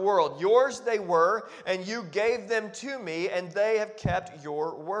out of the world. Yours they were, and you gave them to me, and they have kept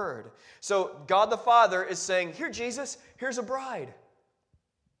your word. So God the Father is saying, here, Jesus, here's a bride.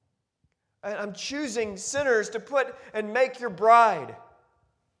 And I'm choosing sinners to put and make your bride.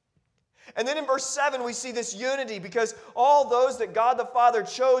 And then in verse 7, we see this unity because all those that God the Father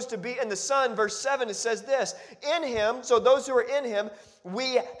chose to be in the Son, verse 7, it says this, in Him, so those who are in Him,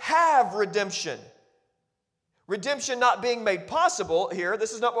 we have redemption. Redemption not being made possible here.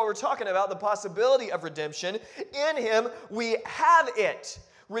 This is not what we're talking about, the possibility of redemption. In Him, we have it.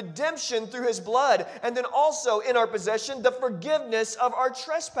 Redemption through His blood. And then also in our possession, the forgiveness of our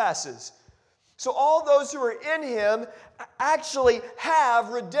trespasses. So all those who are in Him actually have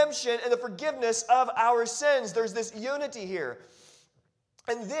redemption and the forgiveness of our sins. There's this unity here.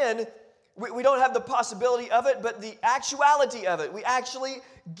 And then we don't have the possibility of it, but the actuality of it. We actually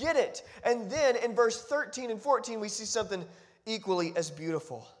get it. And then in verse 13 and 14, we see something equally as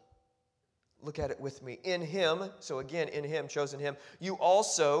beautiful. Look at it with me. In Him, so again, in Him, chosen Him, you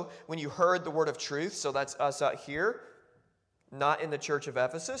also, when you heard the word of truth, so that's us out here, not in the church of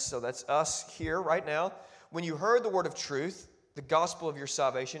Ephesus, so that's us here right now. When you heard the word of truth, the gospel of your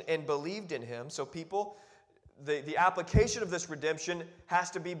salvation, and believed in Him, so people, the application of this redemption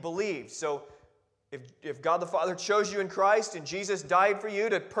has to be believed. So if God the Father chose you in Christ and Jesus died for you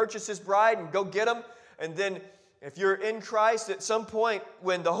to purchase His bride and go get them, and then if you're in Christ at some point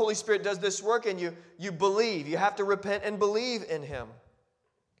when the Holy Spirit does this work and you believe, you have to repent and believe in Him.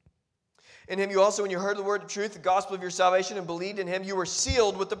 In Him you also, when you heard the word of truth, the gospel of your salvation, and believed in Him, you were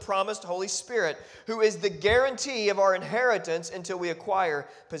sealed with the promised Holy Spirit, who is the guarantee of our inheritance until we acquire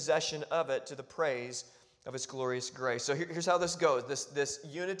possession of it to the praise of His glorious grace. So here's how this goes. This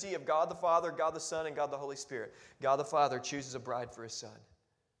unity of God the Father, God the Son, and God the Holy Spirit. God the Father chooses a bride for His Son.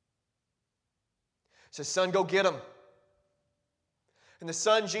 Says, Son, go get him. And the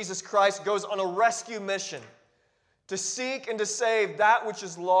Son, Jesus Christ, goes on a rescue mission to seek and to save that which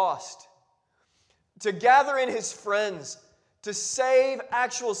is lost, to gather in His friends, to save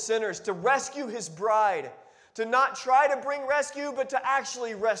actual sinners, to rescue His bride, to not try to bring rescue, but to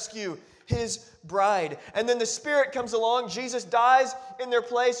actually rescue His bride. And then the Spirit comes along, Jesus dies in their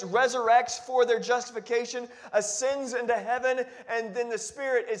place, resurrects for their justification, ascends into heaven, and then the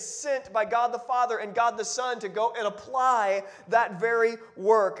Spirit is sent by God the Father and God the Son to go and apply that very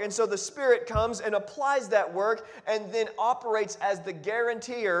work. And so the Spirit comes and applies that work and then operates as the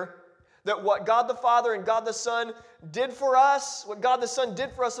guarantor that what God the Father and God the Son did for us, what God the Son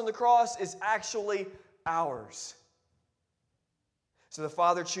did for us on the cross is actually ours. So the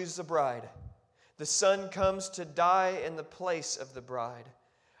Father chooses a bride. The Son comes to die in the place of the bride.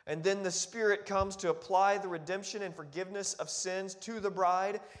 And then the Spirit comes to apply the redemption and forgiveness of sins to the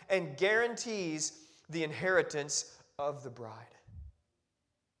bride and guarantees the inheritance of the bride.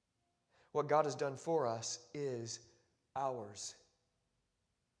 What God has done for us is ours.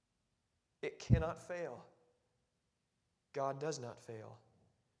 It cannot fail. God does not fail.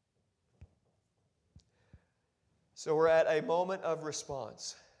 So we're at a moment of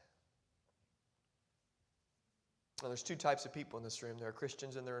response. Now, there's two types of people in this room. There are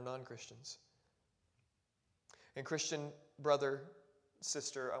Christians and there are non-Christians. And Christian brother,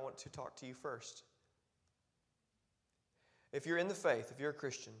 sister, I want to talk to you first. If you're in the faith, if you're a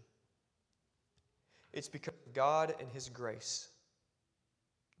Christian, it's because of God and His grace,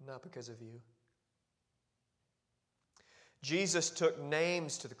 not because of you. Jesus took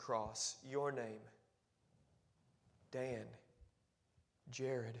names to the cross, your name. Dan,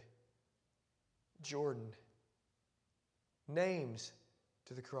 Jared, Jordan. Names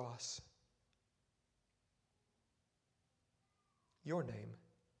to the cross. Your name.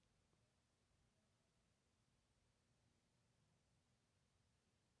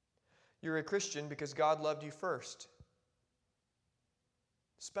 You're a Christian because God loved you first.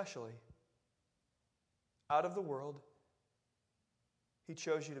 Especially. Out of the world, He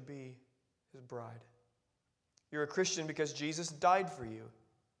chose you to be His bride. You're a Christian because Jesus died for you,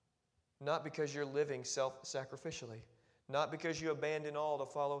 not because you're living self-sacrificially, not because you abandon all to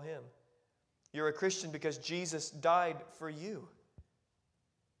follow Him. You're a Christian because Jesus died for you.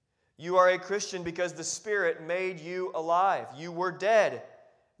 You are a Christian because the Spirit made you alive. You were dead.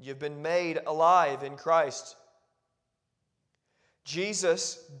 You've been made alive in Christ.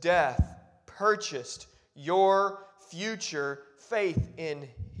 Jesus' death purchased your future faith in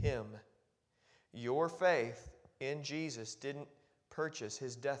Him. Your faith in Jesus didn't purchase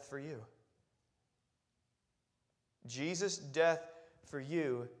His death for you. Jesus' death for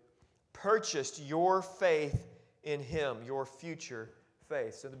you purchased your faith in Him, your future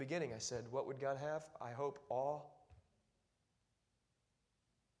faith. So in the beginning I said, what would God have? I hope awe.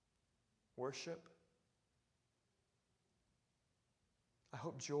 worship. I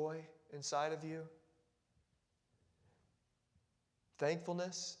hope joy inside of you.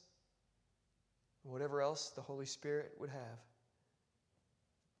 Thankfulness. Whatever else the Holy Spirit would have.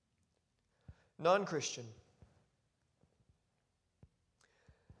 Non-Christian.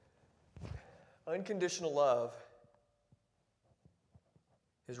 Unconditional love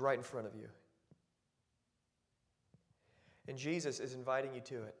is right in front of you. And Jesus is inviting you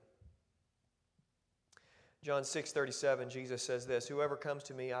to it. John 6:37, Jesus says this, "Whoever comes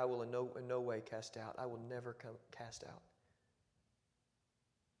to me, I will in no way cast out." I will never cast out.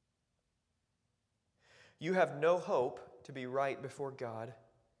 You have no hope to be right before God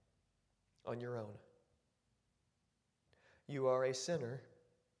on your own. You are a sinner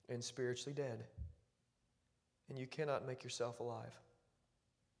and spiritually dead, and you cannot make yourself alive.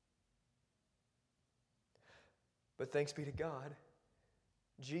 But thanks be to God,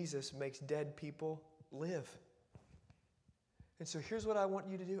 Jesus makes dead people live. And so here's what I want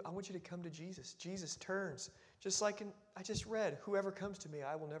you to do. I want you to come to Jesus. Jesus turns. Just like I just read, whoever comes to me,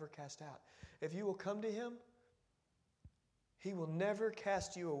 I will never cast out. If you will come to Him, He will never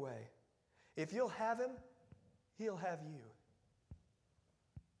cast you away. If you'll have Him, He'll have you.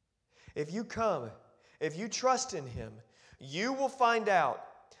 If you come, if you trust in Him, you will find out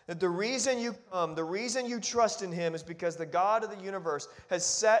that the reason you come, the reason you trust in Him is because the God of the universe has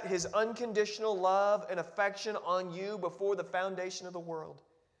set His unconditional love and affection on you before the foundation of the world.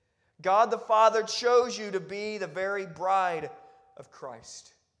 God the Father chose you to be the very bride of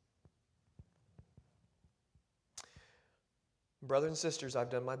Christ. Brothers and sisters, I've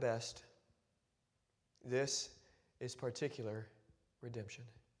done my best. This is particular redemption.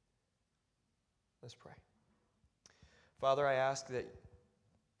 Let's pray. Father, I ask that,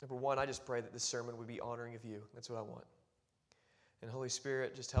 number one, I just pray that this sermon would be honoring of you. That's what I want. And Holy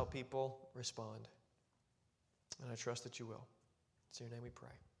Spirit, just help people respond. And I trust that you will. It's in your name we pray.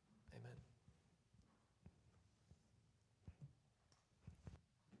 Amen.